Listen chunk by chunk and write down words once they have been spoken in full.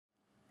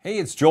Hey,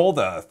 it's Joel,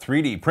 the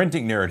 3D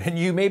printing nerd, and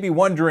you may be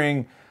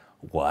wondering,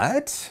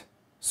 what?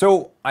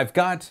 So I've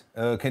got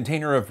a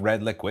container of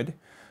red liquid,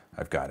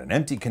 I've got an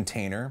empty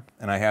container,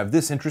 and I have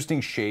this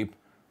interesting shape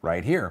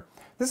right here.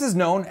 This is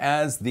known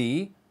as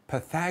the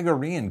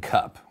Pythagorean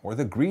cup, or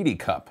the greedy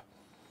cup.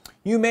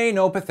 You may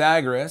know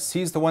Pythagoras.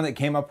 He's the one that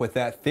came up with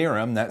that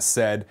theorem that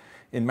said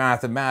in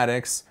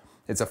mathematics,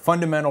 it's a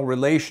fundamental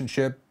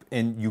relationship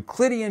in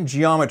Euclidean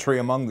geometry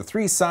among the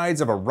three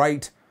sides of a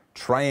right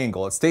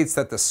triangle. It states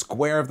that the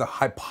square of the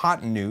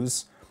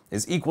hypotenuse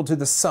is equal to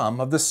the sum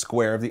of the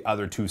square of the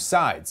other two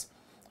sides.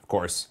 Of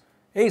course,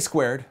 a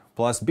squared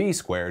plus b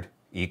squared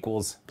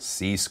equals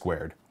c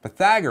squared.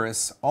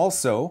 Pythagoras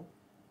also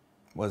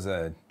was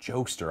a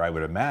jokester, I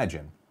would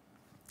imagine,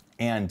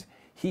 and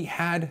he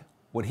had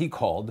what he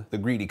called the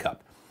greedy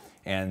cup.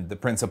 And the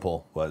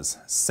principle was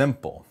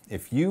simple.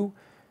 If you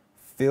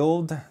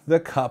filled the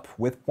cup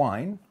with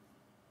wine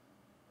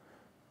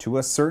to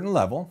a certain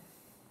level,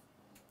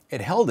 it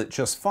held it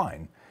just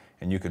fine.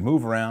 And you could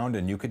move around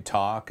and you could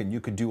talk and you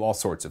could do all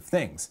sorts of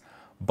things.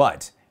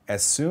 But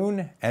as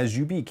soon as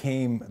you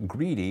became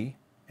greedy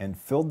and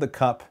filled the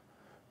cup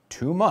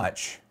too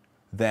much,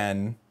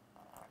 then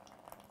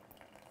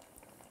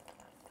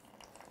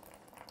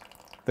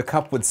the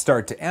cup would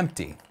start to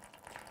empty.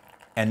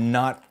 And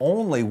not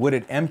only would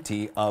it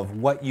empty of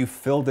what you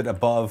filled it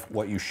above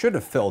what you should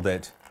have filled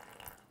it,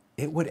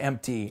 it would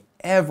empty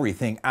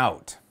everything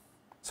out.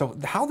 So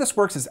how this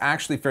works is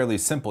actually fairly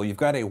simple. You've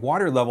got a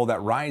water level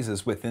that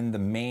rises within the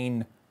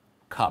main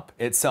cup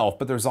itself,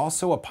 but there's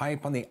also a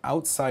pipe on the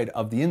outside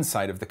of the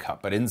inside of the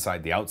cup, but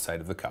inside the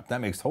outside of the cup.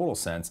 That makes total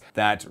sense.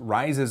 That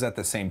rises at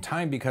the same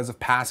time because of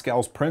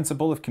Pascal's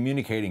principle of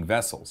communicating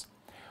vessels.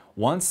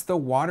 Once the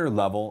water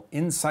level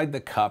inside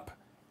the cup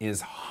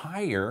is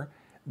higher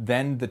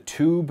than the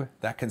tube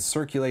that can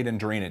circulate and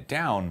drain it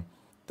down,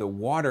 the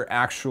water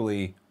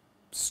actually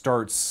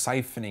starts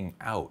siphoning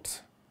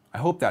out. I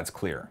hope that's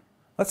clear.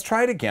 Let's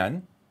try it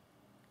again.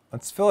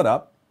 Let's fill it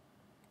up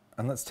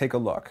and let's take a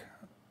look.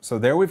 So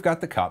there we've got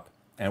the cup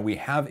and we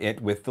have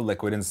it with the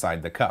liquid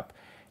inside the cup.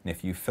 And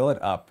if you fill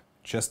it up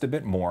just a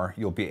bit more,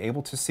 you'll be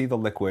able to see the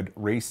liquid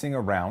racing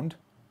around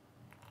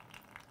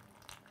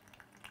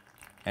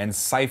and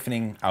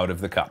siphoning out of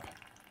the cup.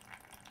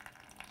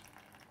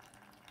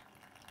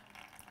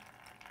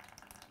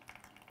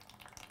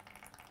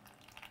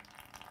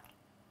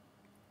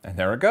 And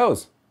there it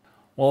goes.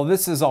 Well,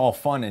 this is all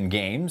fun and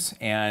games,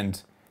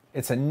 and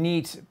it's a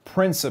neat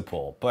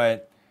principle,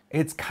 but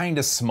it's kind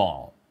of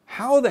small.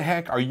 How the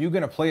heck are you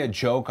going to play a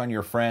joke on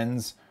your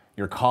friends,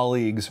 your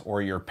colleagues,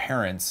 or your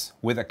parents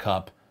with a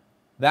cup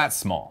that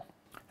small?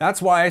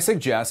 That's why I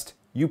suggest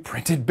you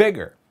print it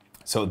bigger.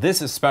 So this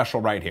is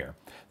special right here.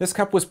 This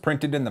cup was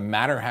printed in the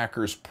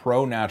Matterhackers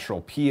Pro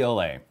Natural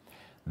PLA.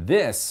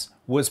 This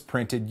was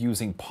printed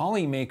using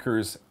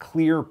Polymaker's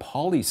clear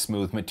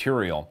polysmooth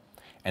material.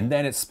 And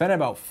then it spent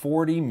about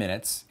 40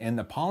 minutes in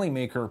the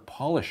Polymaker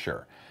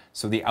polisher.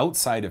 So the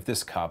outside of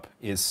this cup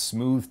is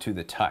smooth to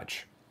the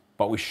touch.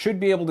 But we should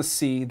be able to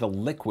see the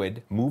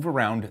liquid move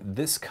around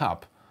this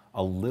cup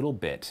a little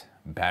bit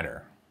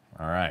better.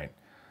 All right,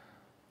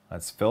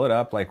 let's fill it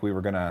up like we were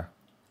gonna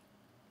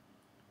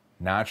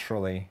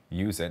naturally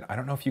use it. I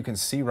don't know if you can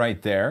see right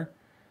there.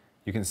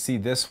 You can see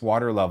this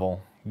water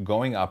level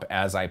going up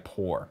as I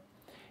pour.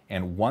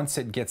 And once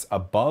it gets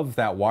above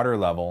that water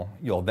level,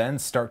 you'll then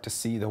start to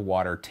see the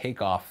water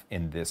take off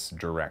in this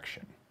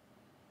direction.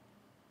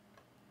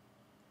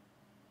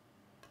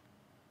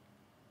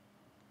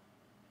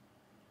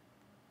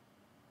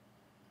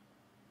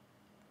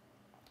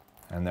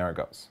 And there it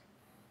goes.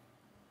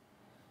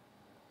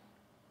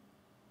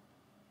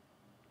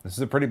 This is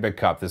a pretty big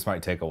cup. This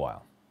might take a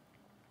while.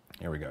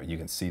 Here we go. You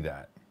can see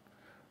that.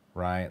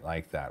 Right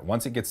like that.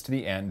 Once it gets to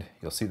the end,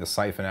 you'll see the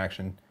siphon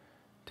action.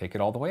 Take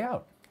it all the way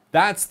out.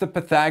 That's the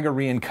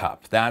Pythagorean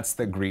cup. That's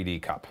the greedy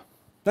cup.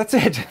 That's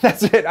it.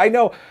 That's it. I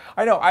know.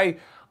 I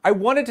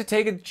wanted to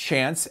take a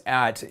chance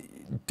at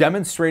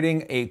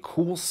demonstrating a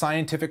cool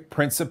scientific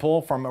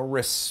principle from a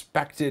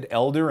respected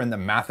elder in the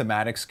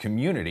mathematics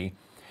community.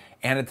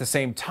 And at the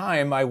same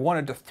time, I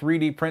wanted to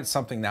 3D print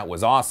something that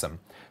was awesome.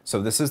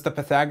 So this is the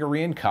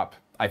Pythagorean cup.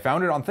 I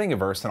found it on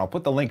Thingiverse, and I'll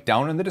put the link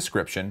down in the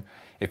description.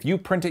 If you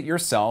print it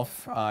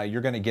yourself, you're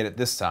going to get it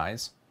this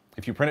size.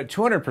 If you print it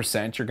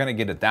 200%, you're going to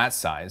get it that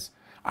size.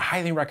 I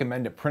highly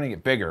recommend it printing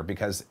it bigger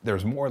because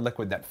there's more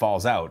liquid that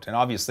falls out. And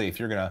obviously, if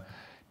you're going to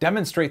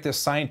demonstrate this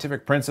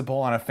scientific principle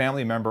on a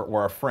family member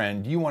or a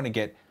friend, you want to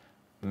get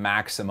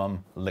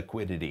maximum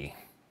liquidity.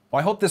 Well,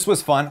 I hope this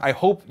was fun. I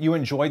hope you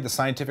enjoyed the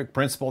scientific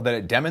principle that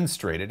it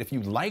demonstrated. If you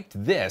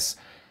liked this,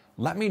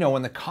 let me know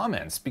in the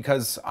comments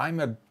because I'm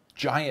a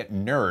giant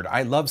nerd.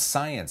 I love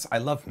science. I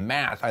love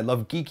math. I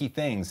love geeky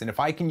things. And if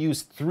I can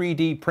use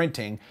 3D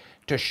printing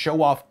to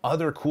show off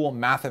other cool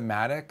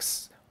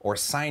mathematics or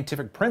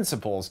scientific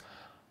principles,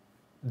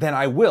 then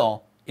I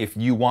will if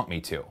you want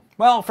me to.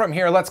 Well, from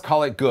here, let's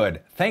call it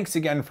good. Thanks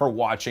again for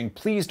watching.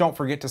 Please don't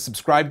forget to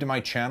subscribe to my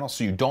channel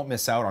so you don't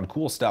miss out on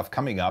cool stuff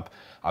coming up.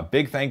 A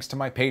big thanks to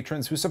my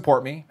patrons who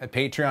support me at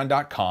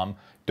patreon.com.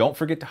 Don't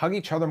forget to hug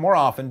each other more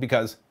often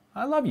because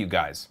I love you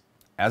guys.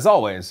 As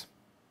always,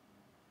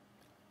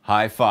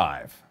 high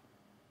five.